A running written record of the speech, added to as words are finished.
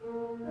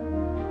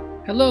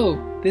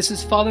Hello, this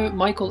is Father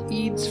Michael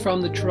Eads from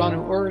the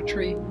Toronto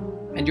Oratory,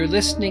 and you're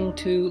listening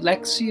to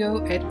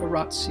Lectio et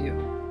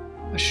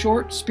Oratio, a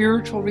short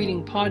spiritual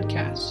reading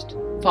podcast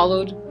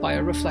followed by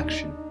a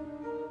reflection.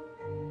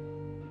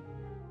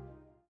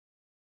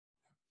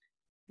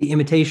 The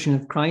Imitation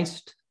of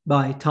Christ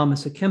by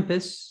Thomas à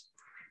Kempis,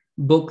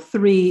 Book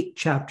 3,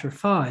 Chapter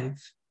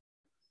 5,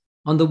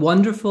 on the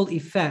wonderful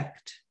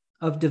effect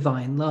of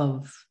divine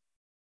love.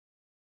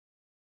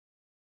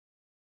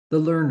 The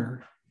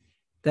learner,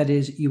 that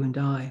is, you and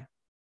I.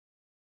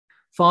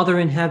 Father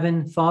in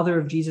heaven, Father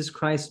of Jesus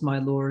Christ, my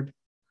Lord,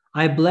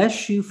 I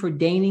bless you for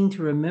deigning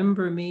to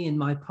remember me in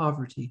my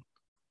poverty.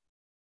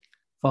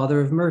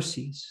 Father of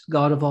mercies,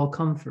 God of all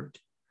comfort,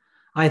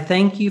 I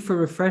thank you for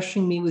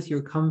refreshing me with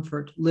your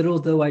comfort, little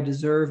though I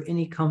deserve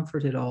any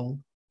comfort at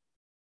all.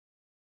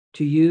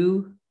 To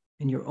you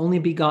and your only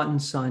begotten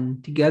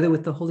Son, together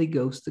with the Holy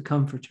Ghost, the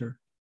Comforter,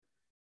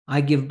 I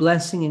give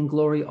blessing and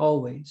glory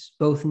always,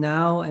 both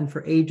now and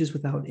for ages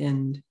without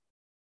end.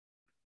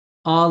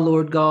 Ah,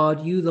 Lord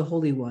God, you the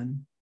Holy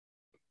One,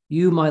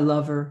 you my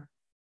lover,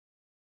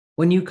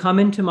 when you come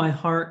into my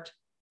heart,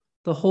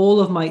 the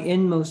whole of my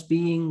inmost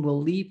being will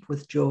leap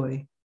with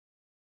joy.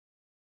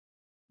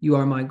 You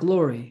are my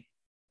glory,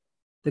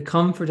 the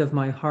comfort of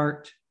my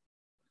heart,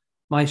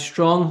 my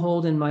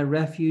stronghold and my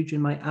refuge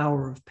in my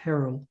hour of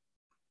peril.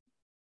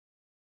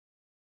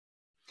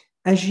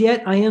 As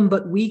yet I am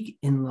but weak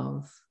in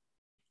love,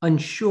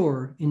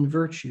 unsure in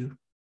virtue.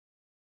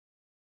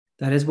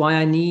 That is why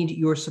I need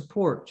your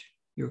support,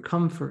 your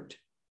comfort.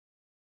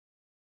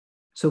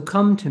 So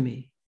come to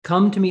me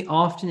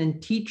often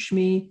and teach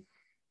me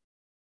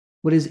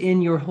what is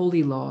in your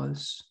holy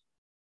laws.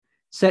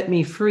 Set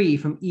me free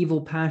from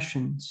evil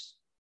passions.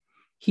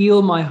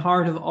 Heal my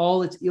heart of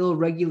all its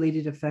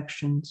ill-regulated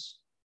affections,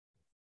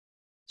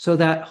 so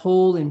that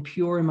whole and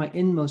pure in my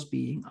inmost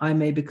being, I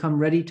may become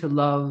ready to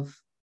love,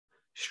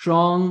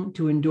 strong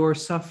to endure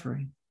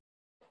suffering,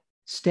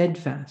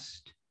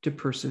 steadfast to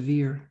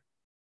persevere.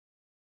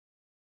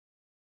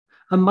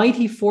 A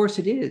mighty force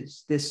it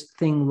is, this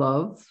thing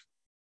love,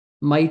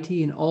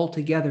 mighty and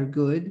altogether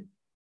good.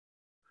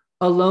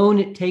 Alone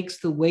it takes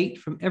the weight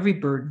from every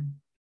burden.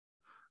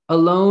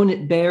 Alone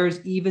it bears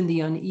even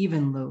the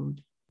uneven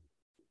load.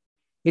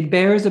 It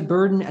bears a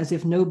burden as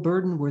if no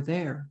burden were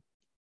there,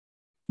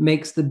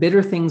 makes the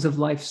bitter things of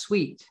life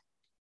sweet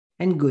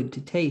and good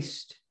to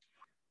taste.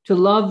 To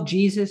love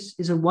Jesus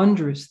is a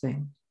wondrous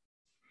thing.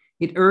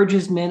 It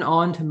urges men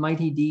on to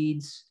mighty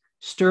deeds,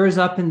 stirs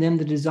up in them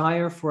the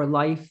desire for a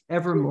life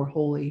ever more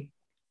holy.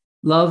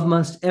 Love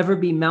must ever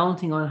be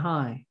mounting on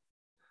high,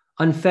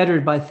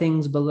 unfettered by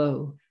things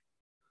below.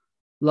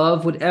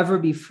 Love would ever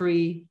be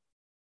free,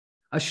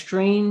 a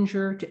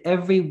stranger to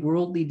every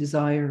worldly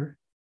desire,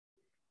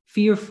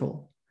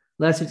 fearful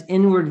lest its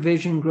inward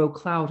vision grow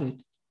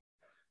clouded,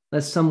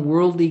 lest some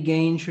worldly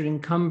gain should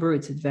encumber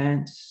its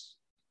advance,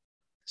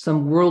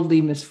 some worldly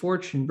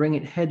misfortune bring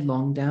it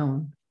headlong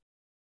down.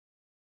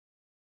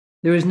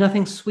 There is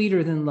nothing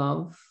sweeter than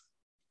love,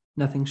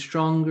 nothing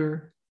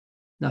stronger,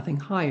 nothing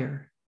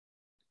higher,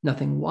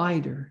 nothing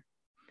wider,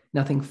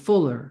 nothing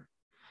fuller,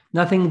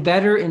 nothing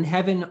better in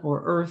heaven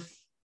or earth,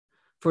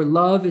 for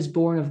love is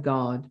born of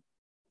God,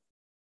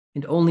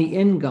 and only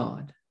in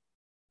God,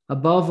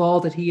 above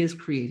all that he has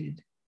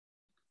created,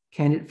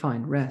 can it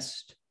find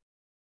rest.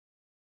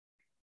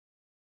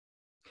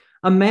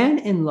 A man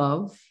in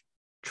love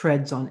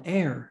treads on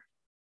air.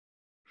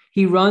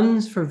 He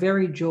runs for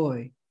very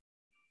joy.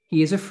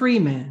 He is a free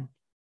man.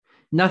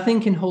 Nothing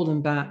can hold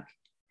him back.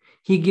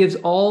 He gives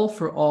all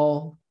for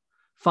all,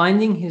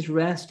 finding his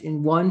rest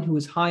in one who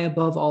is high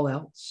above all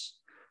else,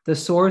 the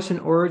source and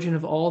origin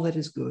of all that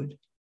is good.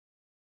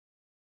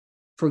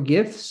 For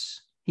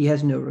gifts he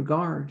has no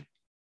regard,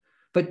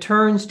 but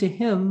turns to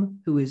him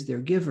who is their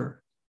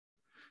giver,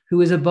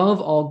 who is above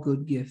all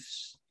good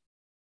gifts.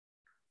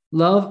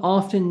 Love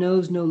often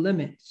knows no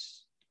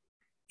limits.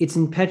 Its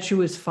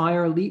impetuous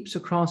fire leaps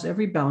across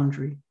every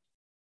boundary.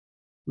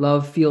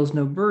 Love feels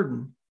no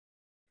burden,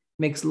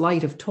 makes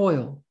light of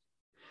toil,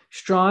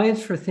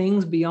 strives for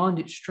things beyond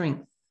its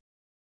strength.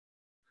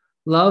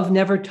 Love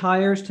never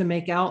tires to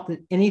make out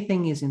that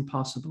anything is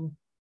impossible.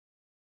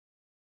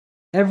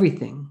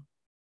 Everything,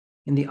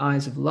 in the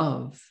eyes of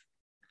love,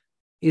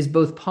 is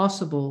both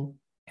possible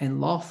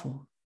and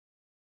lawful.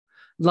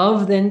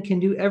 Love then can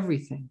do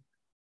everything.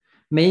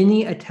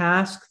 Many a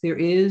task there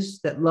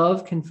is that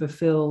love can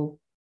fulfill,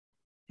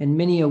 and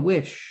many a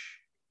wish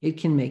it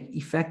can make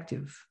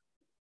effective.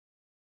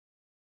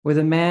 Where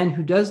the man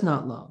who does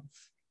not love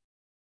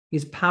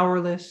is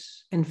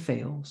powerless and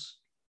fails.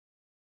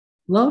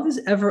 Love is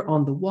ever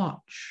on the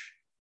watch.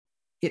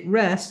 It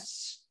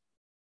rests,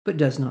 but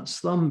does not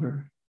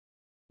slumber,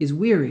 is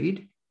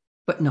wearied,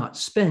 but not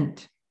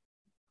spent,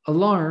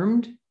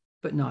 alarmed,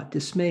 but not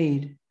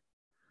dismayed.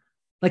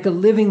 Like a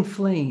living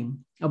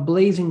flame, a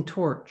blazing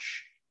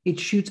torch, it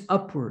shoots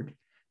upward,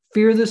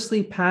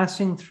 fearlessly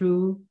passing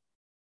through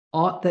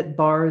aught that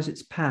bars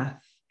its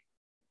path.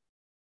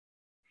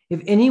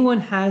 If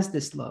anyone has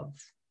this love,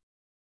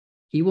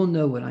 he will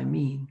know what I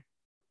mean.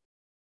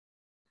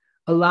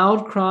 A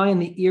loud cry in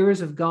the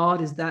ears of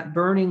God is that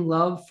burning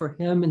love for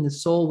him in the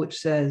soul which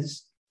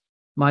says,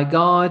 my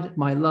God,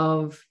 my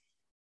love,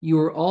 you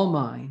are all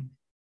mine,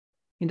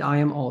 and I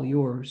am all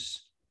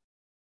yours.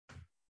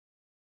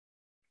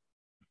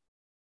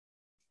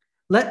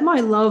 Let my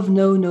love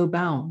know no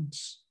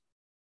bounds.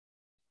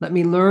 Let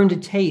me learn to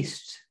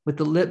taste with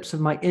the lips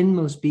of my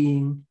inmost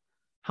being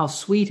how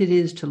sweet it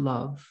is to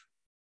love,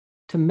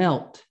 to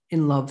melt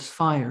in love's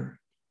fire,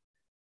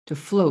 to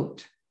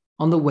float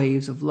on the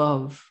waves of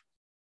love.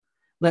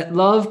 Let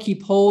love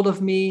keep hold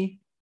of me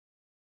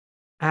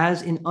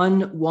as in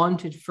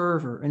unwanted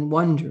fervor and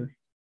wonder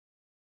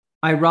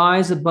I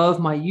rise above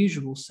my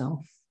usual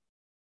self.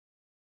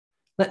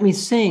 Let me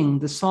sing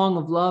the song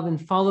of love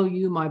and follow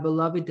you, my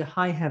beloved, to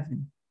high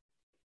heaven.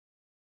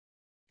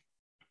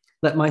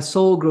 Let my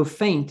soul grow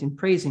faint in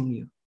praising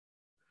you,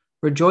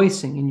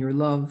 rejoicing in your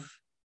love.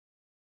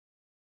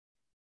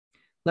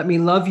 Let me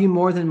love you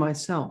more than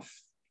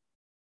myself.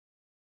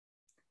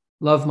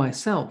 Love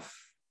myself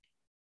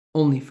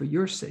only for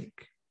your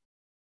sake.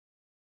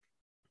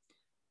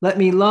 Let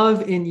me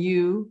love in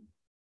you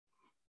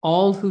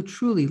all who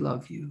truly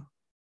love you.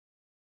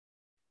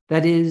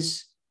 That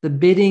is the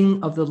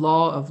bidding of the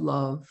law of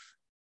love,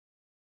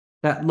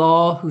 that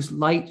law whose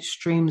light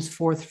streams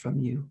forth from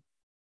you.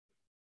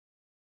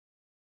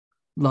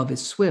 Love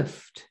is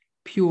swift,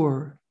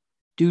 pure,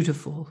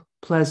 dutiful,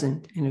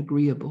 pleasant, and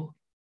agreeable.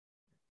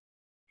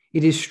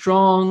 It is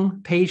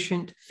strong,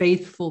 patient,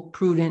 faithful,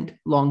 prudent,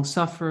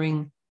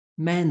 long-suffering,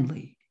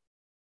 manly,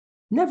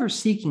 never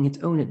seeking its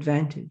own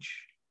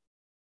advantage.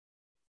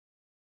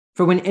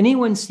 For when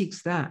anyone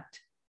seeks that,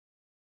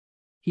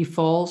 he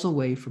falls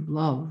away from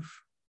love.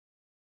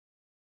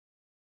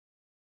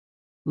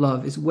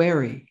 Love is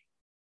wary,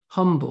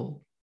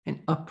 humble,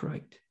 and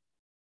upright.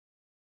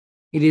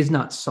 It is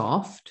not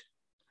soft,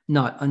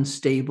 not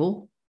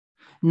unstable,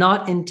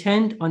 not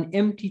intent on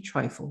empty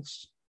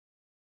trifles.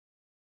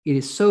 It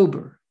is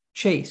sober,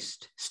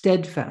 chaste,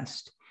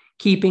 steadfast,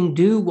 keeping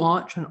due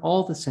watch on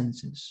all the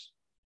senses.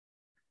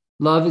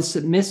 Love is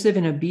submissive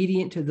and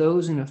obedient to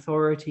those in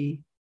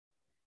authority,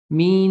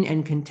 mean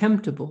and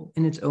contemptible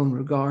in its own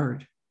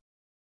regard.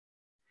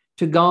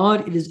 To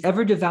God, it is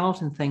ever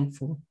devout and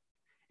thankful,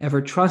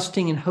 ever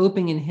trusting and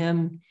hoping in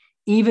him,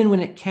 even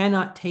when it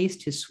cannot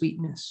taste his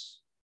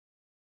sweetness.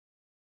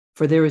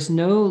 For there is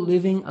no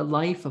living a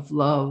life of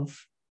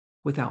love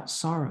without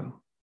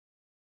sorrow.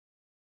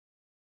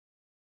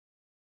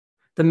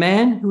 The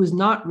man who is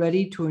not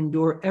ready to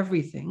endure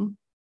everything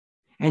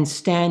and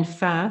stand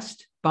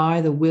fast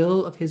by the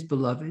will of his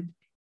beloved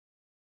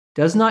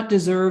does not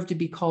deserve to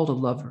be called a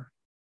lover.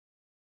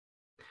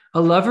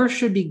 A lover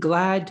should be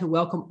glad to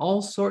welcome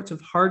all sorts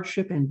of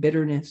hardship and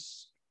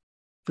bitterness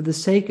for the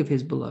sake of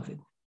his beloved,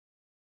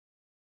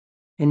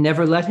 and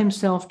never let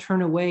himself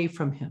turn away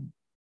from him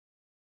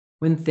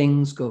when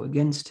things go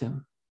against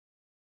him.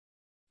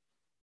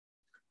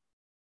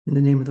 In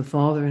the name of the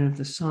Father, and of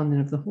the Son, and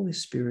of the Holy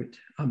Spirit.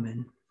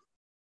 Amen.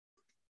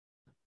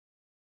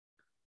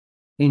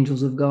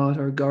 Angels of God,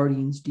 our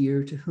guardians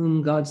dear, to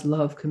whom God's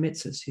love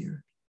commits us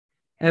here,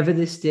 ever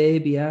this day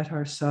be at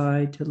our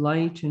side, to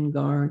light and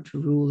guard, to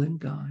rule and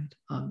guide.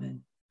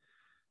 Amen.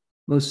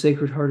 Most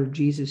Sacred Heart of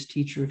Jesus,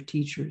 teacher of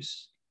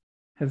teachers,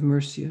 have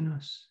mercy on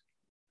us.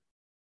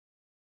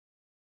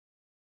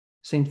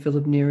 Saint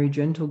Philip Neri,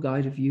 gentle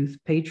guide of youth,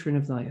 patron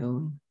of thy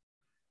own,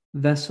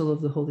 vessel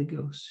of the Holy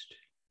Ghost,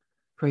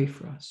 pray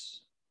for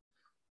us.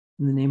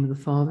 In the name of the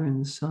Father,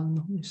 and the Son, and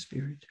the Holy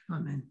Spirit.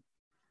 Amen.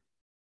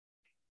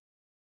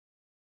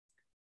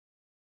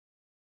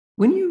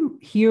 When you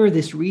hear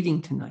this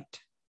reading tonight,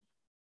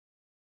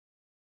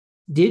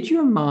 did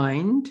your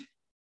mind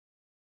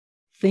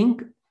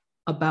think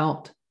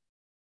about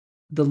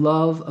the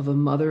love of a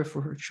mother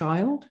for her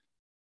child,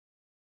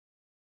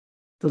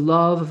 the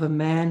love of a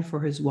man for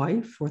his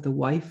wife, or the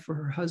wife for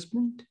her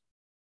husband?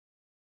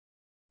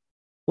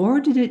 Or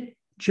did it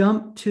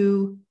jump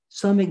to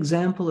some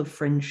example of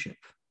friendship?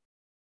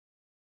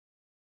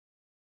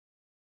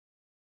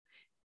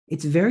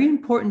 It's very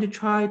important to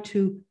try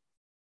to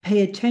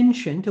pay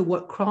attention to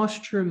what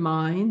crossed your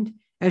mind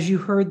as you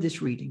heard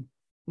this reading.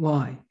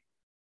 Why?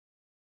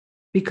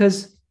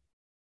 Because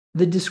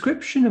the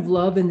description of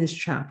love in this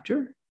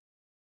chapter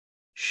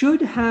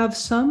should have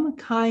some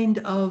kind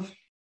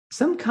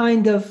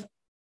of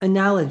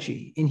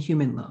analogy in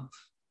human love.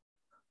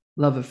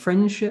 Love of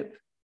friendship,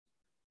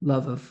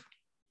 love of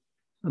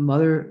a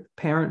mother,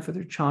 parent for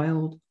their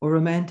child, or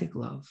romantic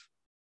love.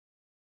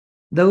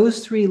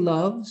 Those three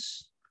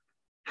loves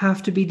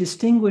have to be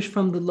distinguished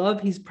from the love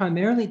he's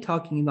primarily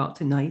talking about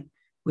tonight,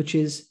 which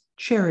is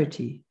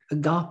charity,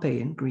 agape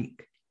in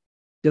Greek,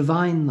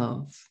 divine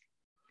love,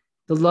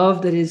 the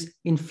love that is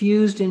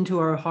infused into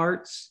our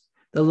hearts,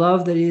 the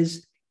love that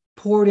is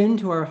poured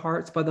into our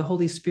hearts by the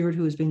Holy Spirit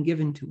who has been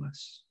given to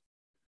us.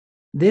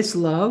 This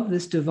love,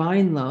 this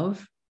divine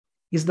love,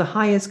 is the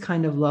highest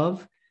kind of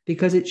love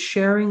because it's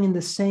sharing in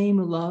the same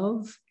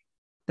love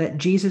that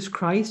Jesus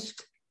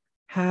Christ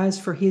has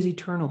for his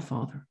eternal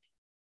Father.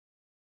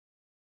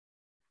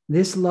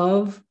 This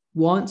love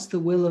wants the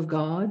will of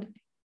God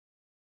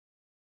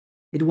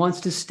It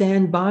wants to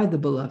stand by the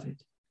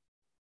beloved.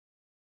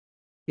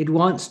 It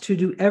wants to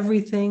do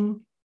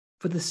everything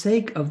for the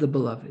sake of the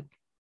beloved.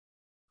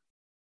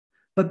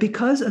 But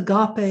because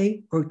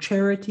agape or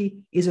charity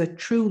is a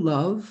true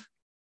love,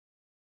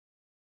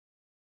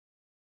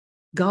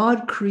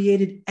 God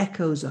created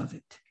echoes of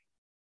it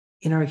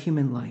in our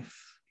human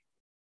life.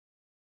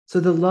 So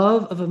the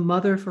love of a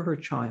mother for her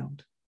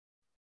child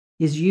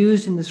is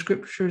used in the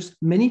scriptures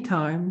many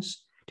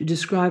times to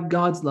describe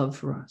God's love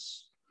for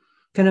us.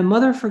 Can a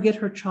mother forget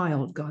her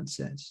child, God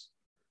says?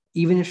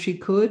 Even if she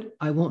could,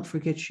 I won't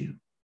forget you.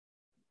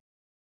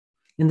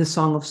 In the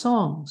Song of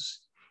Songs,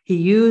 he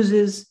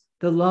uses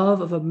the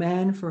love of a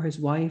man for his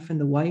wife and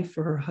the wife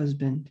for her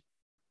husband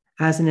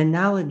as an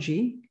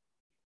analogy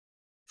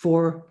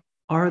for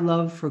our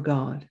love for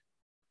God.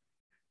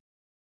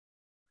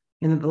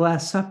 And at the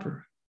Last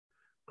Supper,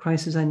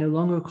 Christ says, I no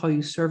longer call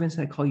you servants,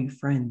 I call you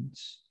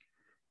friends.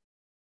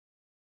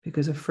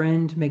 Because a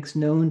friend makes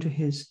known to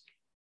his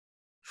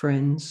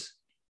friends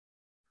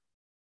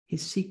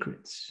his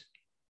secrets.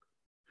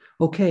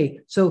 Okay,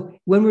 so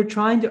when we're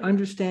trying to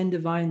understand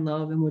divine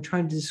love and we're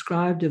trying to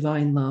describe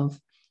divine love,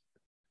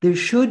 there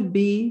should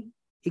be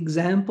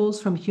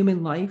examples from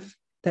human life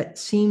that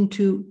seem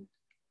to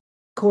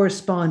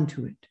correspond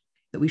to it,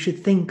 that we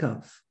should think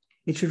of.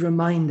 It should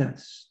remind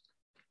us.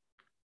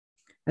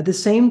 At the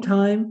same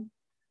time,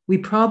 we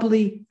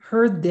probably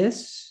heard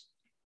this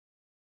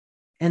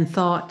and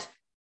thought,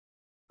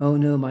 oh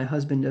no, my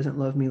husband doesn't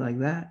love me like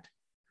that.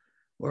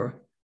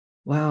 Or,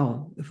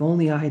 wow, if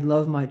only I had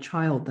loved my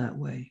child that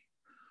way.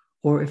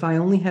 Or if I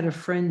only had a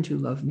friend who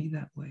loved me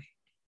that way.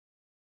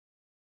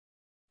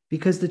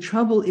 Because the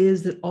trouble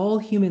is that all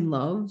human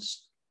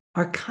loves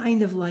are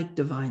kind of like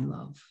divine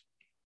love.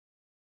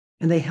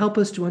 And they help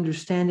us to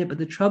understand it. But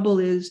the trouble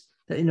is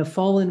that in a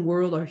fallen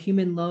world, our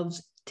human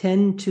loves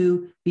tend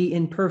to be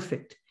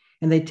imperfect.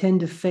 And they tend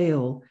to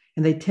fail.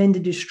 And they tend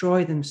to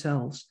destroy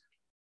themselves.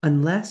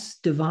 Unless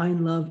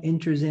divine love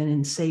enters in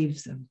and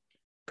saves them,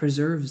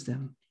 preserves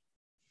them.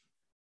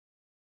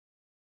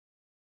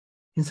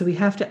 And so we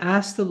have to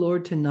ask the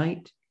Lord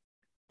tonight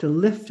to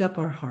lift up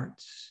our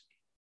hearts,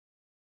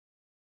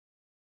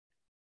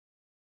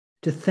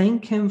 to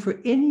thank him for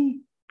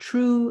any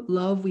true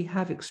love we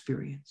have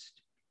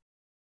experienced.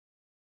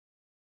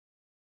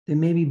 There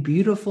may be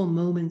beautiful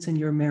moments in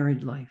your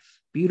married life,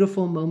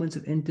 beautiful moments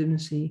of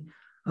intimacy,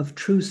 of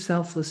true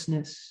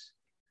selflessness.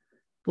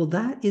 Well,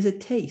 that is a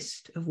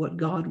taste of what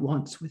God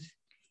wants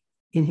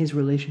in his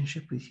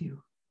relationship with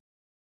you.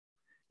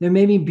 There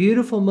may be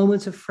beautiful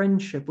moments of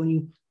friendship when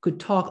you could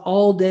talk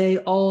all day,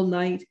 all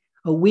night,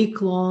 a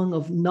week long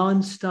of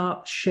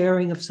nonstop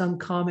sharing of some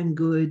common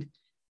good.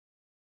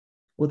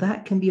 Well,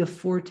 that can be a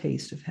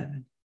foretaste of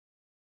heaven.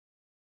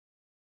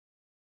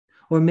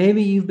 Or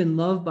maybe you've been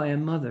loved by a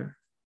mother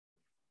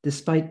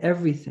despite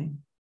everything.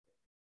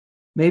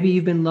 Maybe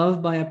you've been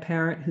loved by a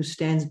parent who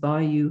stands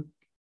by you.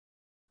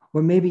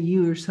 Or maybe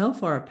you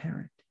yourself are a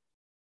parent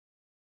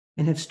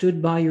and have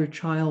stood by your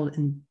child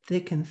in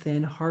thick and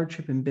thin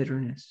hardship and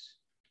bitterness.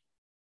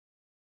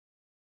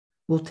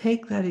 We'll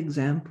take that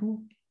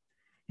example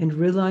and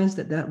realize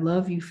that that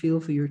love you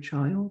feel for your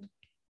child,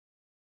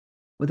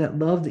 or that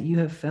love that you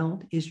have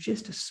felt, is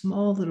just a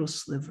small little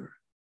sliver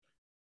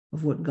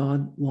of what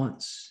God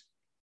wants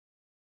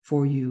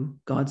for you,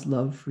 God's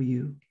love for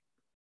you.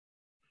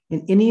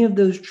 And any of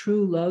those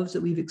true loves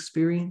that we've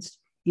experienced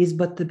is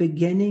but the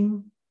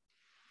beginning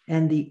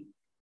and the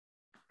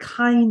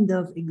kind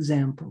of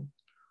example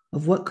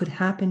of what could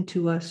happen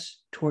to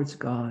us towards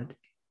God.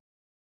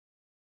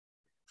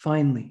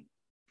 Finally,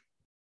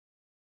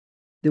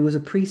 there was a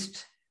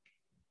priest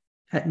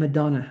at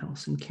Madonna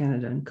House in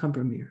Canada, in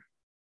Combermere.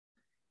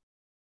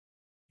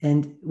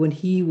 And when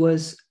he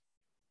was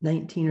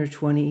 19 or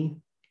 20,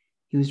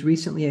 he was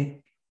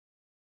recently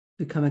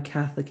become a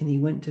Catholic, and he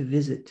went to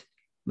visit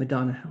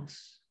Madonna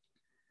House.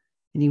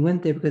 And he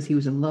went there because he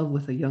was in love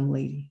with a young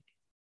lady.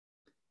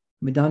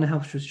 Madonna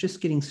House was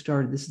just getting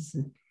started. This is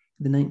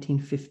the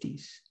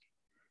 1950s.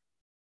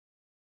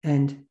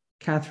 And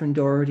Catherine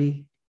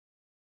Doherty,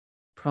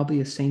 probably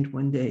a saint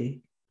one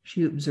day,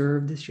 she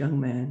observed this young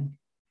man.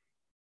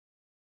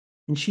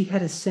 And she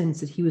had a sense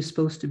that he was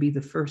supposed to be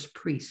the first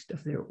priest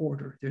of their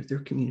order, their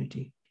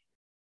community.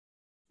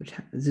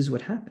 This is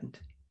what happened.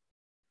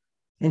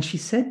 And she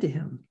said to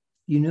him,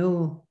 you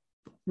know,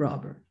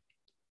 Robert,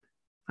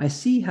 I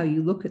see how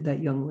you look at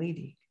that young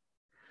lady.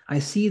 I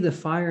see the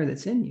fire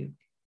that's in you.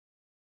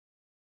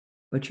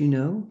 But you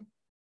know,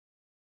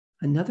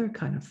 another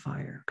kind of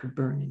fire could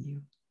burn in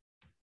you.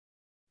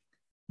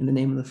 In the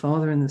name of the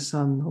Father, and the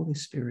Son, and the Holy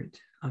Spirit.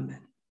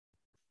 Amen.